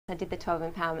I did the 12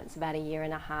 empowerments about a year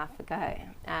and a half ago.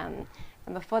 And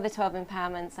before the 12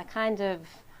 empowerments,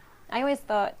 I always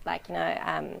thought, like, you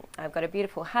know, I've got a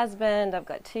beautiful husband, I've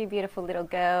got 2 beautiful little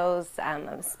girls, I'm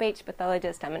a speech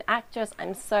pathologist, I'm an actress,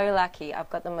 I'm so lucky, I've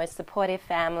got the most supportive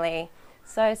family,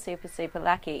 so super, super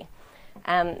lucky.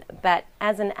 But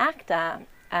as an actor,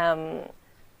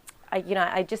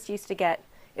 I just used to get,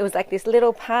 it was like this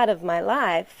little part of my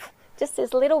life, just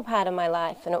this little part of my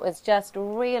life, and it was just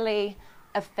really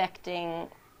affecting,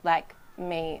 like,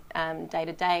 me day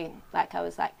to day. Like, I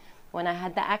was like, when I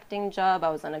had the acting job, I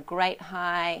was on a great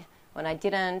high. When I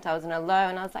didn't, I was on a low,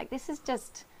 and I was like, this is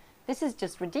just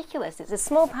ridiculous. It's a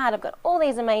small part. I've got all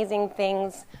these amazing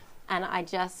things, and I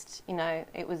just, you know,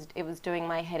 it was doing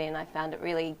my head in. I found it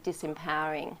really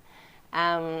disempowering.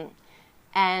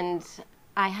 And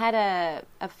I had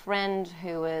a friend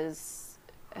who was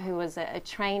a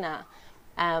trainer,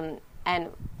 and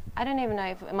I don't even know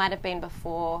if it might have been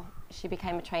before she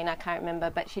became a trainer, I can't remember,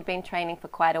 but she'd been training for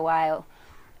quite a while.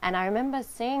 And I remember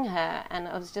seeing her, and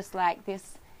it was just like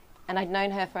this, and I'd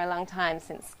known her for a long time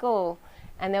since school,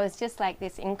 and there was just like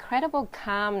this incredible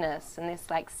calmness and this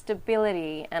like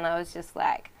stability, and I was just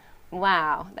like,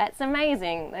 wow, that's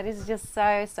amazing. That is just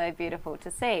so, so beautiful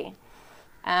to see.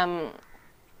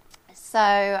 So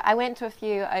I went to a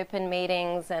few open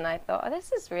meetings, and I thought, oh,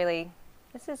 this is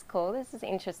cool, this is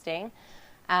interesting.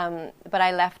 But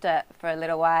I left it for a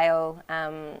little while.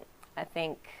 I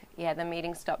think, the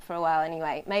meeting stopped for a while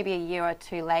anyway. Maybe a year or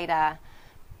 2 later,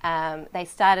 they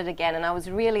started again, and I was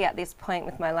really at this point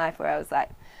with my life where I was like,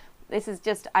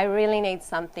 I really need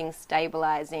something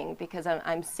stabilizing, because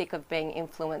I'm sick of being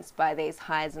influenced by these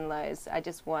highs and lows. I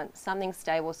just want something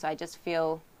stable, so I just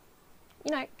feel,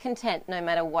 you know, content no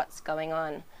matter what's going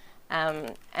on.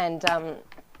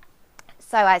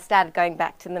 So I started going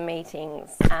back to the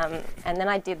meetings, and then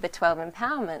I did the 12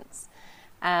 empowerments.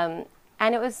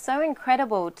 And it was so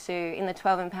incredible in the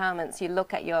 12 empowerments, you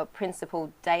look at your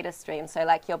principal data stream, so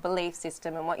like your belief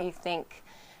system and what you think,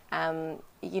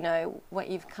 you know, what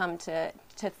you've come to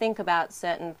think about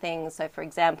certain things. So for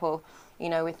example, you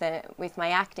know, with my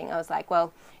acting, I was like,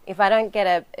 well, if I don't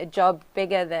get a job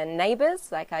bigger than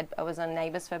Neighbours, like I was on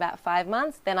Neighbours for about 5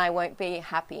 months, then I won't be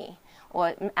happy.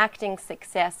 Or acting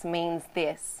success means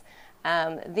this.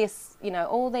 You know,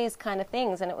 all these kind of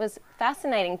things. And it was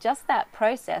fascinating, just that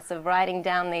process of writing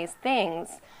down these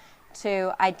things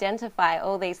to identify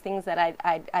all these things that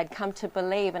I'd come to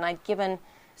believe and I'd given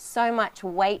so much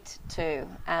weight to,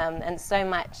 and so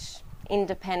much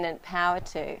independent power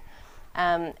to.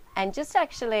 And just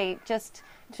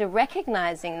to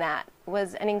recognizing that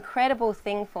was an incredible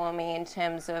thing for me in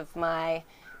terms of my...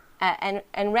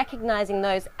 and recognizing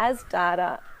those as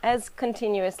data, as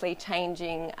continuously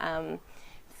changing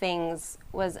things,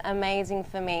 was amazing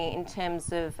for me in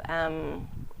terms of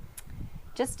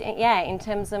in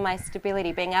terms of my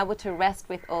stability, being able to rest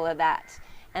with all of that.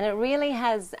 And it really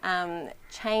has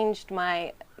changed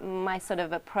my sort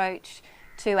of approach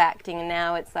to acting. And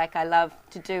now it's like I love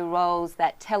to do roles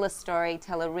that tell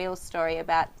a real story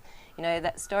about, you know,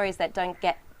 that stories that don't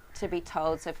get to be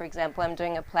told. So for example, I'm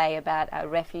doing a play about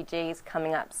refugees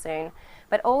coming up soon,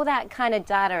 but all that kind of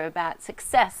data about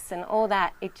success and all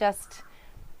that,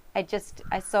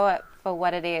 I saw it for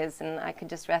what it is, and I could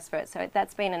just rest for it. So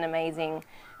that's been an amazing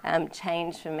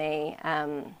change for me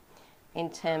in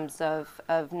terms of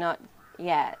not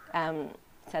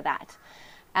so that.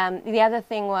 The other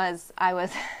thing was I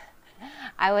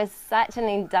was such an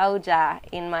indulger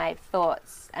in my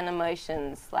thoughts and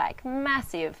emotions, like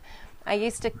massive. I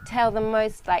used to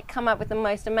come up with the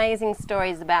most amazing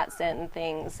stories about certain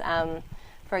things.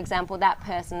 For example, that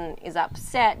person is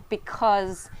upset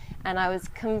because, and I was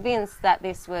convinced that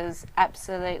this was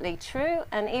absolutely true,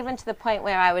 and even to the point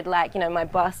where I would, like, you know, my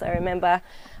boss, I remember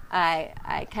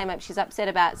I came up, she's upset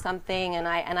about something, and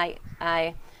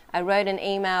I wrote an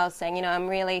email saying, you know, I'm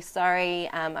really sorry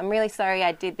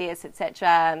I did this,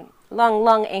 etc.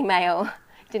 Long email,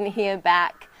 didn't hear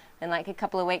back. And like a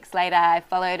couple of weeks later, I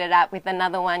followed it up with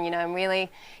another one. You know, I'm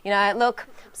really, you know, look,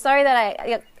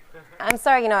 I'm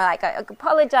sorry, you know, like I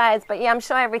apologize, but yeah, I'm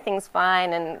sure everything's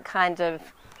fine, and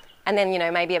and then, you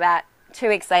know, maybe about 2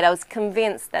 weeks later, I was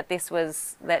convinced that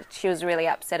she was really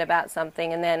upset about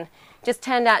something, and then just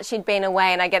turned out she'd been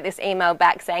away, and I get this email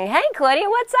back saying, hey, Claudia,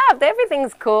 what's up?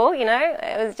 Everything's cool, you know.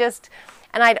 It was just...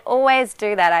 And I'd always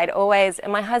do that.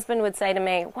 And my husband would say to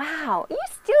me, wow, are you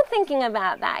still thinking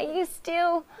about that? Are you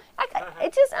still...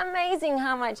 It's just amazing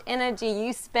how much energy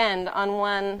you spend on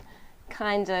one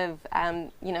kind of,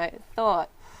 you know, thought.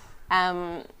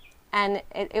 And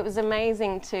it was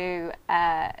amazing to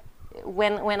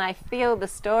when I feel the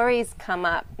stories come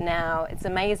up now, it's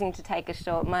amazing to take a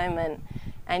short moment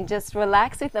and just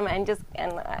relax with them, and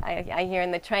I hear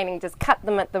in the training, just cut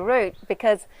them at the root,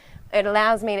 because it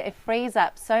allows me to, it frees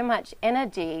up so much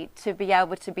energy to be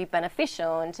able to be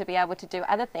beneficial and to be able to do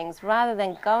other things, rather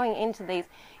than going into these,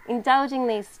 indulging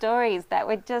these stories that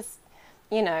were just,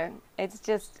 you know, it's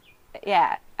just,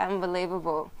 yeah,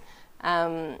 unbelievable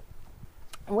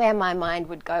where my mind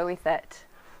would go with it.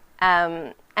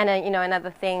 And you know,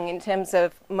 another thing in terms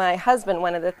of my husband,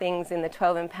 one of the things in the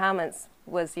 12 empowerments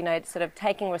was, you know, sort of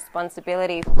taking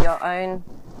responsibility for your own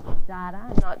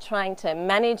data, not trying to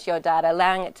manage your data,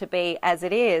 allowing it to be as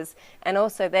it is, and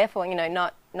also therefore, you know,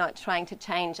 not trying to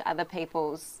change other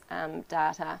people's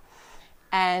data.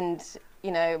 And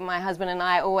you know, my husband and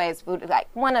I always would like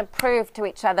want to prove to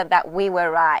each other that we were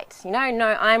right. You know,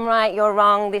 no, I'm right, you're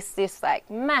wrong. This like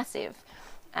massive,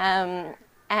 and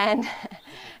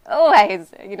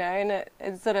always, you know, and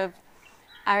it's sort of,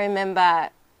 I remember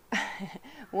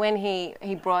when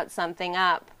he brought something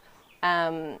up,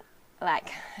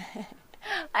 like,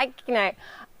 you know,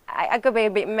 I could be a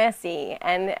bit messy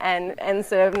and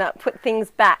sort of not put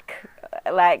things back,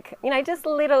 like, you know, just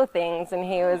little things, and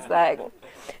he was like,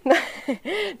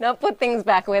 not put things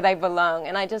back where they belong.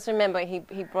 And I just remember he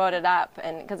brought it up,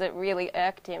 and because it really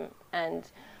irked him, and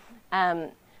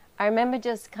I remember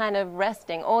just kind of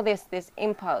resting all this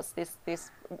impulse,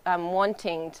 this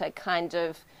wanting to kind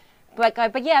of like go,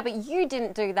 but you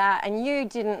didn't do that, and you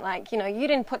didn't, like, you know, you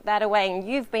didn't put that away, and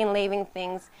you've been leaving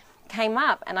things, came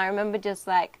up. And I remember just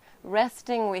like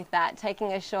resting with that,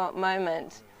 taking a short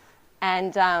moment,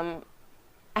 and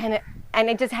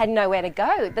it just had nowhere to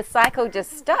go. The cycle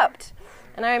just stopped.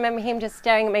 And I remember him just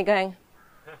staring at me going,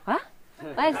 what?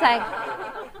 I was like,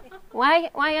 why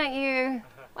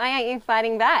aren't you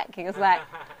fighting back? He was like,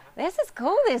 this is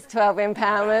cool, this 12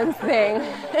 empowerment thing.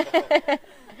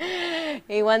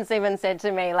 He once even said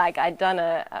to me, like,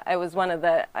 it was one of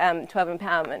the 12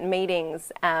 empowerment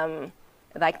meetings,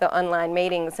 like the online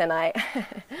meetings, and I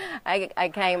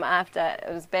came after,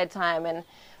 it was bedtime,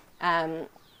 and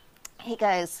he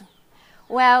goes,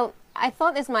 well, I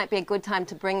thought this might be a good time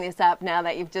to bring this up now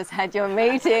that you've just had your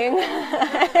meeting.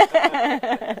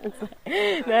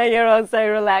 Now you're all so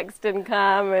relaxed and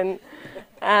calm, and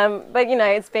but you know,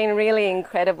 it's been really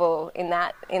incredible in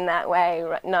that way,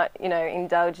 not, you know,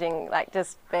 indulging, like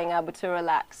just being able to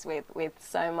relax with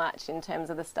so much in terms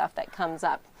of the stuff that comes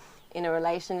up in a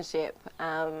relationship.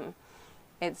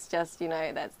 It's just, you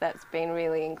know, that's been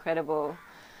really incredible.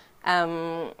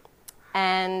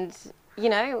 And you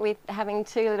know, with having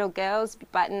two little girls,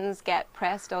 buttons get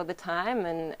pressed all the time,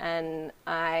 and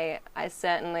I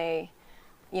certainly,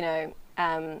 you know,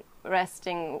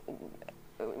 resting,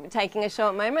 taking a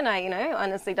short moment, I, you know,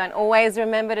 honestly don't always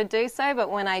remember to do so, but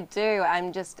when I do,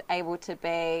 I'm just able to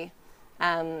be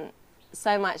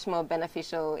so much more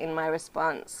beneficial in my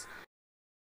response.